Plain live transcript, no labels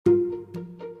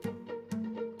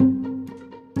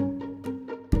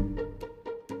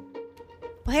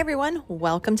Well, hey everyone,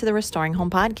 welcome to the Restoring Home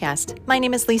Podcast. My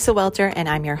name is Lisa Welter and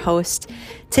I'm your host.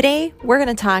 Today, we're going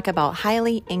to talk about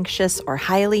highly anxious or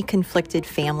highly conflicted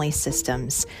family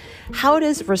systems. How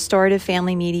does restorative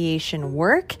family mediation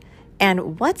work?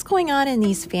 And what's going on in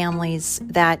these families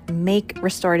that make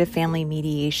restorative family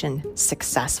mediation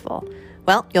successful?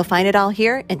 Well, you'll find it all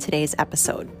here in today's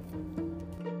episode.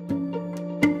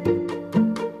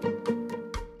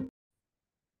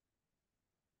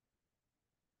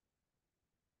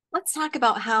 Let's talk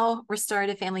about how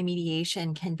restorative family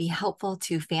mediation can be helpful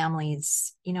to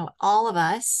families. You know, all of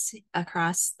us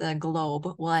across the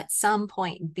globe will at some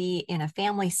point be in a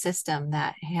family system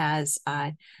that has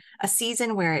a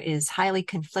season where it is highly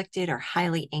conflicted or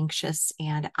highly anxious.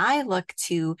 And I look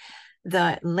to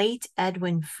the late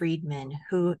Edwin Friedman,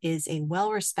 who is a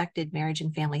well-respected marriage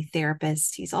and family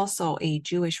therapist. He's also a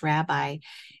Jewish rabbi.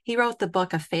 He wrote the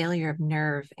book A Failure of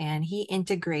Nerve, and he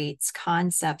integrates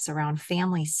concepts around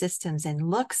family systems and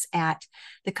looks at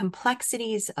the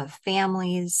complexities of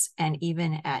families and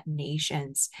even at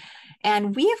nations.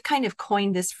 And we have kind of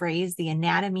coined this phrase, the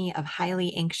anatomy of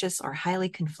highly anxious or highly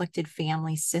conflicted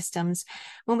family systems.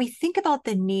 When we think about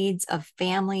the needs of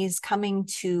families coming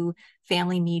to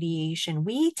family mediation,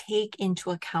 we take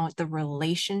into account the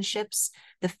relationships,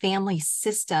 the family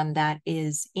system that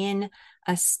is in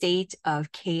a state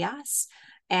of chaos,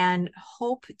 and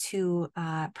hope to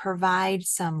provide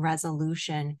some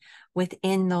resolution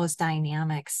within those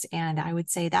dynamics. And I would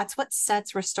say that's what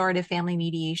sets restorative family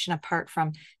mediation apart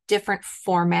from different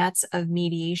formats of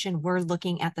mediation. We're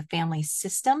looking at the family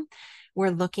system.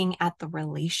 We're looking at the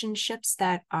relationships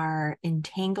that are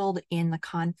entangled in the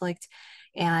conflict.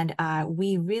 And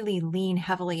we really lean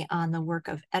heavily on the work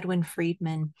of Edwin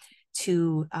Friedman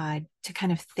to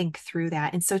kind of think through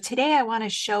that. And so today I want to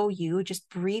show you just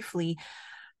briefly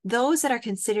those that are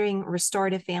considering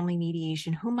restorative family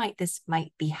mediation, who this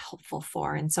might be helpful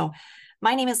for. And so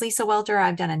my name is Lisa Welter.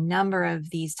 I've done a number of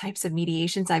these types of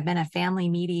mediations. I've been a family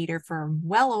mediator for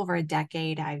well over a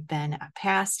decade. I've been a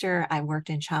pastor. I worked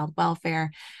in child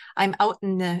welfare. I'm out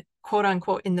in the quote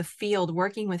unquote in the field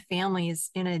working with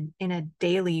families in a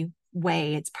daily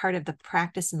way. It's part of the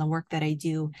practice and the work that I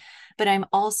do. But I'm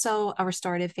also a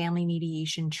restorative family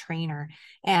mediation trainer.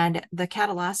 And the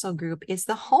Catalasso Group is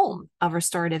the home of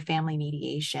restorative family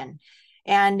mediation.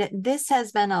 And this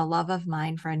has been a love of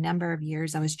mine for a number of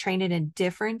years. I was trained in a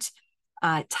different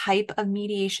type of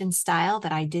mediation style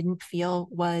that I didn't feel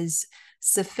was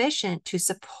sufficient to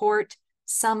support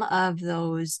some of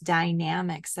those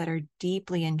dynamics that are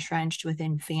deeply entrenched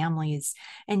within families,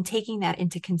 and taking that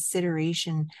into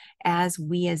consideration as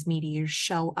we as mediators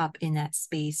show up in that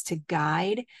space to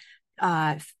guide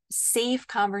safe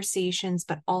conversations,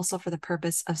 but also for the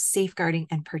purpose of safeguarding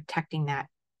and protecting that.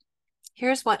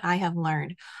 Here's what I have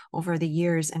learned over the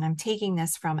years, and I'm taking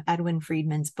this from Edwin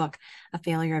Friedman's book, A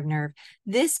Failure of Nerve.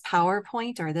 This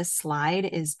PowerPoint or this slide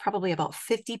is probably about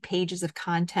 50 pages of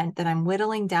content that I'm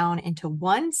whittling down into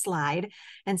one slide.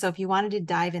 And so if you wanted to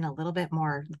dive in a little bit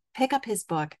more, pick up his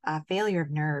book, A Failure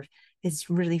of Nerve. Is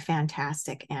really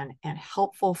fantastic and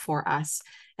helpful for us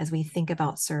as we think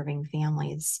about serving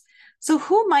families. So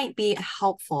who might be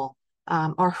helpful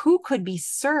or who could be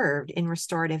served in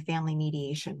restorative family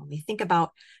mediation when we think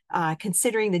about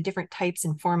considering the different types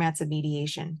and formats of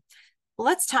mediation?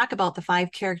 Let's talk about the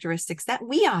 5 characteristics that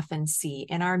we often see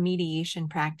in our mediation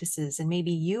practices. And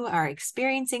maybe you are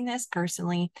experiencing this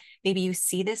personally. Maybe you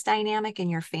see this dynamic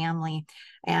in your family,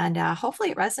 and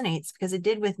hopefully it resonates, because it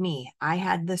did with me. I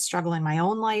had this struggle in my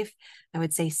own life. I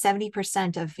would say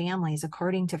 70% of families,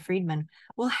 according to Friedman,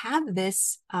 will have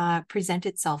this present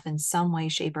itself in some way,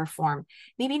 shape, or form.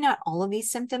 Maybe not all of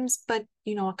these symptoms, but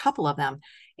a couple of them.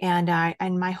 And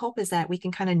my hope is that we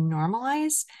can kind of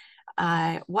normalize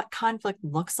what conflict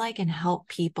looks like and help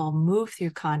people move through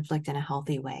conflict in a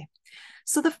healthy way.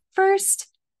 So the first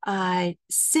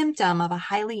symptom of a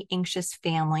highly anxious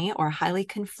family or highly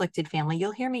conflicted family,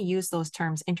 you'll hear me use those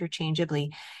terms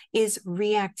interchangeably, is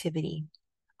reactivity.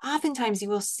 Oftentimes you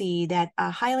will see that a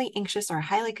highly anxious or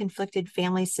highly conflicted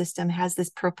family system has this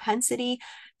propensity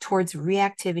towards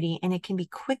reactivity, and it can be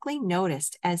quickly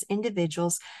noticed as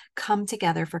individuals come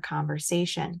together for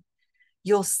conversation.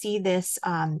 You'll see this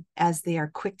as they are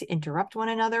quick to interrupt one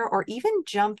another or even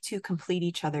jump to complete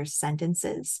each other's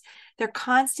sentences. They're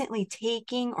constantly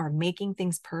taking or making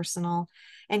things personal,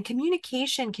 and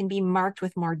communication can be marked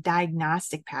with more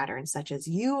diagnostic patterns such as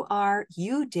you are,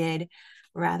 you did,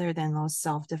 rather than those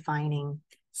self-defining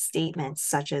statements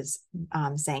such as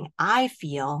saying I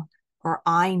feel or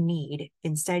I need.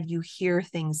 Instead, you hear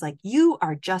things like you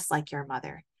are just like your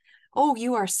mother, oh,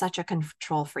 you are such a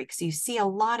control freak. So you see a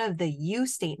lot of the you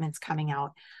statements coming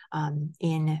out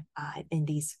in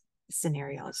these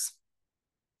scenarios.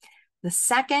 The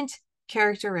second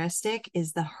characteristic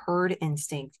is the herd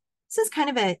instinct. This is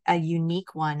kind of a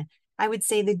unique one. I would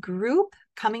say the group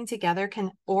coming together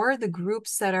can, or the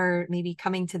groups that are maybe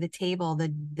coming to the table, the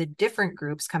different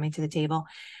groups coming to the table,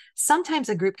 sometimes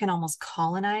a group can almost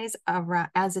colonize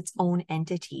as its own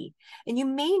entity. And you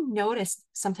may notice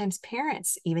sometimes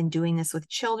parents even doing this with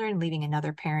children, leaving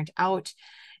another parent out,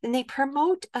 and they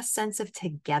promote a sense of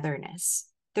togetherness.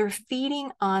 They're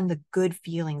feeding on the good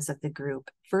feelings of the group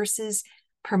versus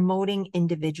promoting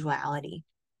individuality.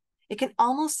 It can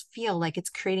almost feel like it's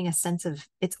creating a sense of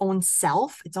its own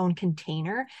self, its own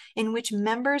container in which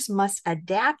members must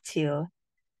adapt to,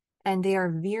 and they are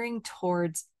veering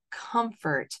towards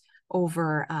comfort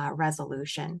over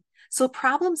resolution. So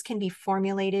problems can be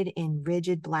formulated in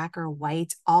rigid black or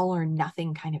white, all or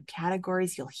nothing kind of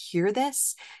categories. You'll hear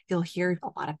this. You'll hear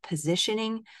a lot of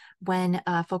positioning when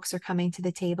folks are coming to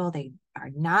the table. They are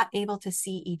not able to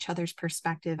see each other's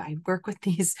perspective. I work with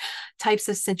these types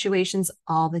of situations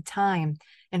all the time.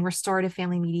 And restorative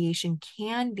family mediation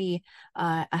can be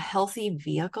a healthy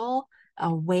vehicle,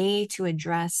 a way to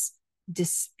address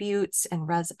disputes and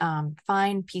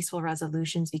find peaceful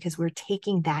resolutions, because we're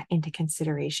taking that into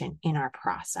consideration in our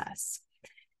process.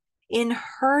 In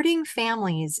herding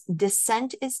families,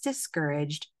 dissent is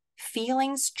discouraged,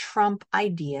 feelings trump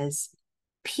ideas,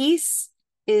 peace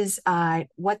is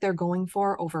what they're going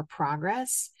for over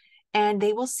progress, and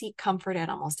they will seek comfort at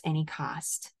almost any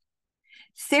cost.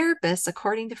 Therapists,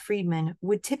 according to Friedman,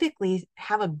 would typically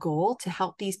have a goal to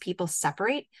help these people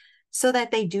separate so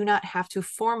that they do not have to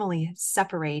formally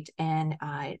separate and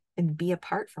be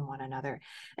apart from one another.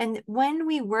 And when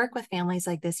we work with families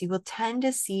like this, you will tend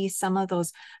to see some of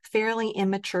those fairly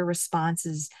immature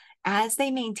responses as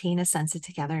they maintain a sense of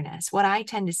togetherness. What I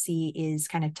tend to see is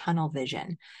kind of tunnel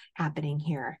vision happening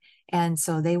here. And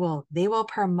so they will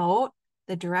promote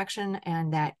the direction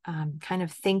and that kind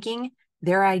of thinking,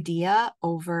 their idea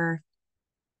over,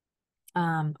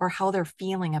 or how they're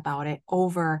feeling about it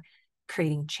over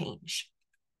creating change.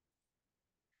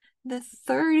 The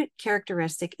third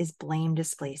characteristic is blame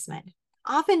displacement.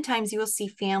 Oftentimes you will see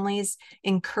families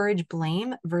encourage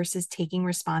blame versus taking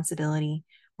responsibility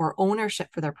or ownership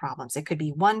for their problems. It could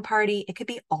be one party, it could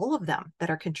be all of them that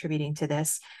are contributing to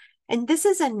this. And this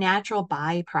is a natural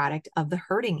byproduct of the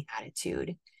herding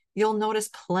attitude. You'll notice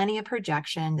plenty of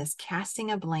projection, this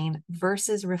casting of blame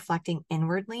versus reflecting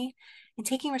inwardly and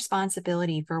taking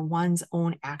responsibility for one's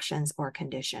own actions or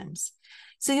conditions.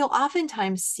 So you'll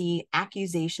oftentimes see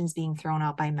accusations being thrown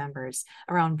out by members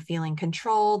around feeling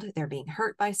controlled, they're being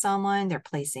hurt by someone, they're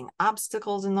placing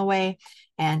obstacles in the way,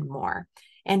 and more.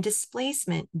 And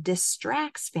displacement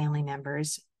distracts family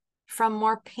members from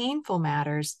more painful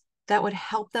matters that would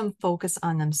help them focus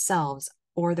on themselves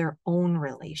or their own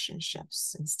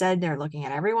relationships. Instead, they're looking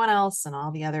at everyone else and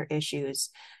all the other issues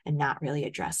and not really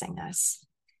addressing this.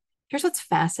 Here's what's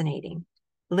fascinating.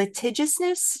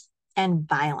 Litigiousness and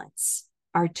violence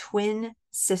are twin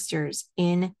sisters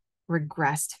in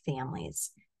regressed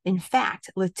families. In fact,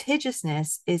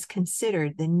 litigiousness is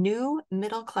considered the new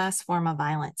middle-class form of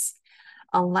violence,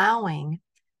 allowing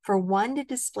for one to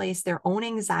displace their own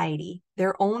anxiety,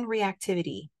 their own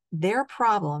reactivity, their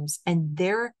problems, and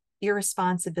their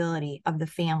irresponsibility of the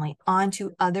family onto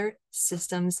other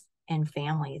systems and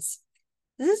families.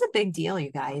 This is a big deal,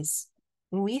 you guys.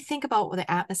 When we think about the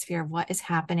atmosphere of what is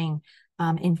happening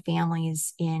in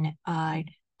families, in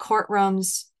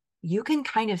courtrooms, you can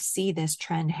kind of see this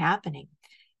trend happening.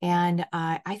 And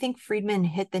I think Friedman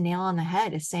hit the nail on the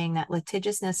head as saying that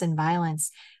litigiousness and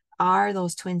violence are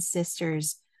those twin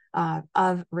sisters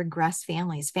of regressed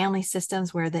families, family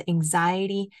systems where the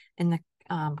anxiety and the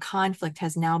conflict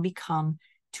has now become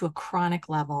to a chronic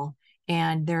level,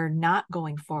 and they're not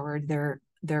going forward.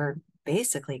 They're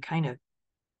basically kind of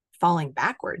falling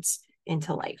backwards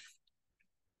into life.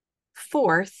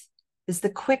 Fourth is the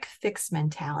quick fix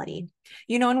mentality.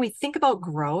 You know, when we think about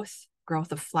growth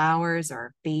of flowers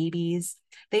or babies,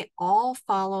 they all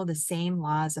follow the same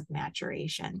laws of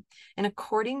maturation. And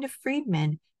according to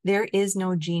Friedman, there is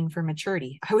no gene for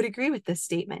maturity. I would agree with this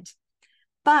statement.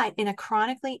 But in a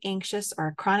chronically anxious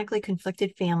or chronically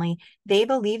conflicted family, they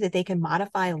believe that they can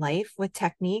modify life with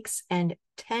techniques and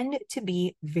tend to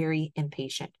be very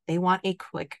impatient. They want a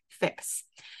quick fix.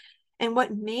 And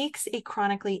what makes a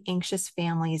chronically anxious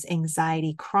family's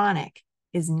anxiety chronic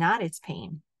is not its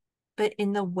pain, but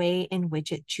in the way in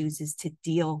which it chooses to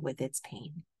deal with its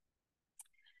pain.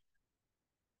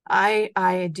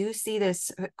 I do see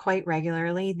this quite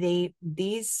regularly.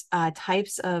 These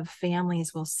types of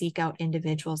families will seek out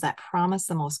individuals that promise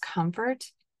the most comfort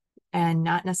and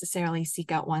not necessarily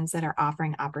seek out ones that are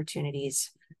offering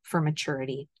opportunities for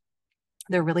maturity.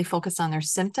 They're really focused on their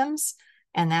symptoms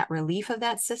and that relief of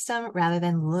that system rather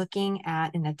than looking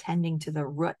at and attending to the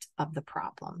root of the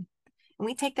problem. And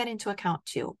we take that into account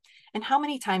too. And how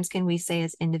many times can we say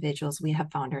as individuals we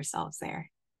have found ourselves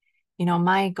there? You know,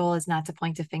 my goal is not to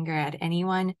point a finger at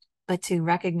anyone, but to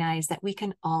recognize that we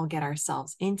can all get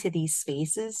ourselves into these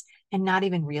spaces and not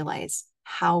even realize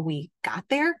how we got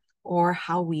there or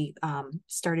how we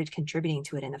started contributing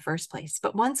to it in the first place.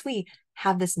 But once we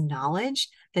have this knowledge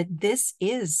that this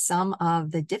is some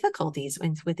of the difficulties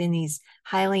within these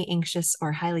highly anxious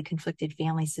or highly conflicted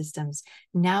family systems,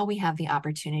 now we have the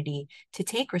opportunity to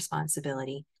take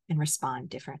responsibility and respond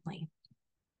differently.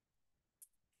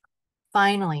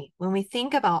 Finally, when we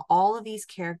think about all of these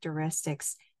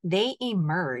characteristics, they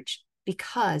emerge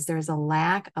because there's a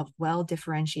lack of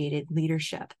well-differentiated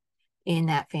leadership in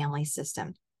that family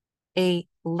system. A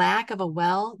lack of a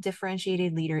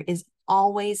well-differentiated leader is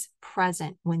always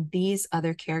present when these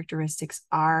other characteristics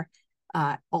are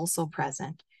also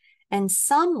present. And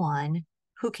someone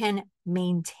who can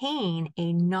maintain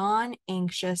a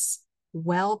non-anxious,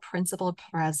 well-principled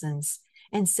presence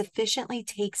and sufficiently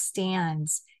take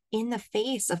stands in the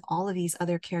face of all of these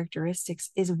other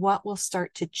characteristics is what will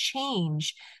start to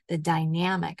change the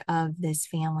dynamic of this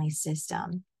family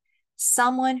system.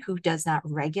 Someone who does not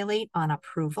regulate on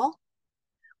approval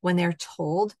when they're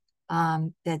told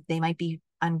that they might be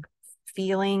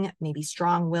feeling maybe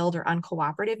strong-willed or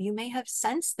uncooperative. You may have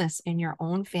sensed this in your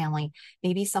own family.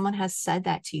 Maybe someone has said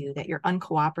that to you, that you're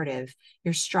uncooperative,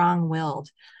 you're strong-willed.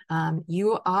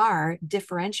 You are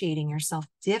differentiating yourself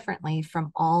differently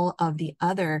from all of the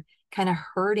other kind of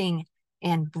hurting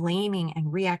and blaming and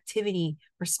reactivity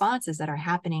responses that are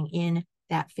happening in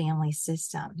that family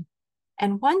system.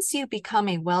 And once you become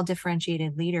a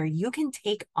well-differentiated leader, you can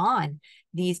take on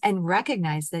these and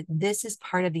recognize that this is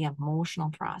part of the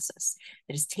emotional process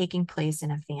that is taking place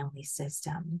in a family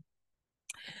system.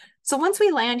 So once we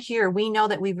land here, we know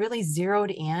that we really zeroed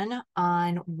in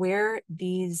on where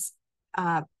these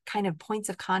kind of points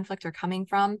of conflict are coming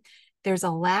from. There's a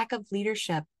lack of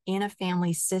leadership in a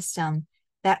family system,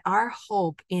 that our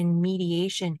hope in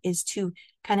mediation is to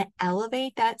kind of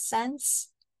elevate that sense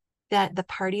that the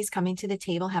parties coming to the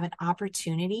table have an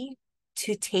opportunity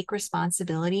to take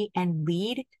responsibility and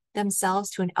lead themselves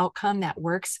to an outcome that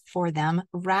works for them,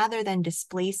 rather than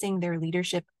displacing their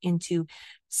leadership into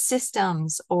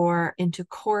systems or into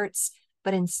courts,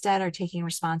 but instead are taking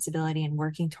responsibility and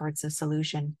working towards a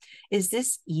solution. Is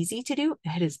this easy to do?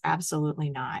 It is absolutely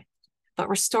not. But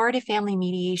restorative family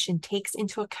mediation takes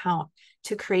into account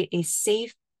to create a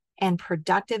safe and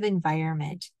productive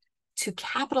environment to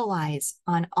capitalize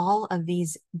on all of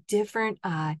these different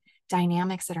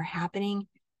dynamics that are happening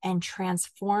and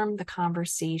transform the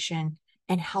conversation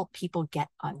and help people get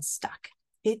unstuck.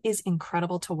 It is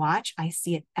incredible to watch. I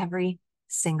see it every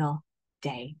single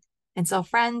day. And so,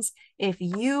 friends, if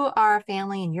you are a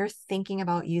family and you're thinking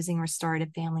about using restorative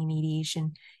family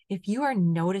mediation, if you are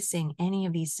noticing any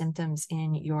of these symptoms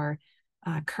in your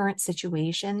current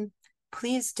situation,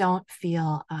 please don't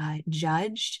feel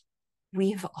judged.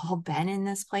 We've all been in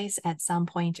this place at some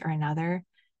point or another.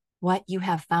 What you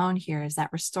have found here is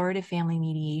that restorative family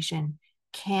mediation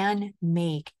can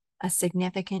make a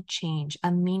significant change, a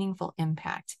meaningful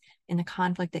impact in the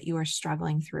conflict that you are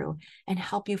struggling through, and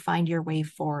help you find your way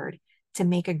forward to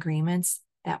make agreements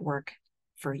that work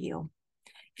for you.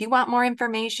 If you want more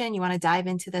information, you want to dive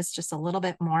into this just a little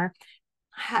bit more,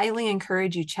 I highly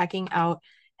encourage you checking out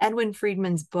Edwin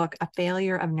Friedman's book, A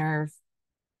Failure of Nerve.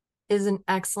 Is an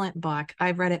excellent book.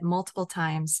 I've read it multiple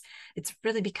times. It's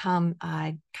really become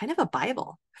kind of a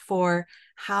Bible for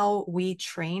how we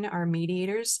train our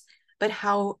mediators, but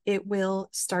how it will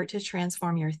start to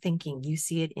transform your thinking. You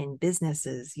see it in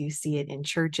businesses, you see it in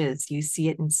churches, you see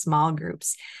it in small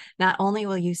groups. Not only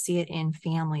will you see it in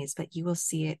families, but you will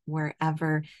see it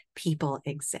wherever people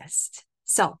exist.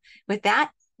 So with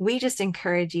that, we just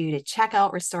encourage you to check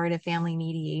out Restorative Family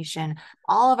Mediation.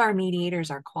 All of our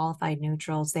mediators are qualified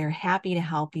neutrals. They're happy to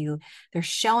help you. They're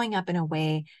showing up in a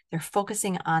way, they're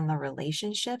focusing on the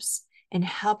relationships and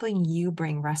helping you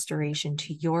bring restoration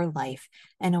to your life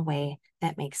in a way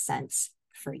that makes sense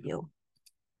for you.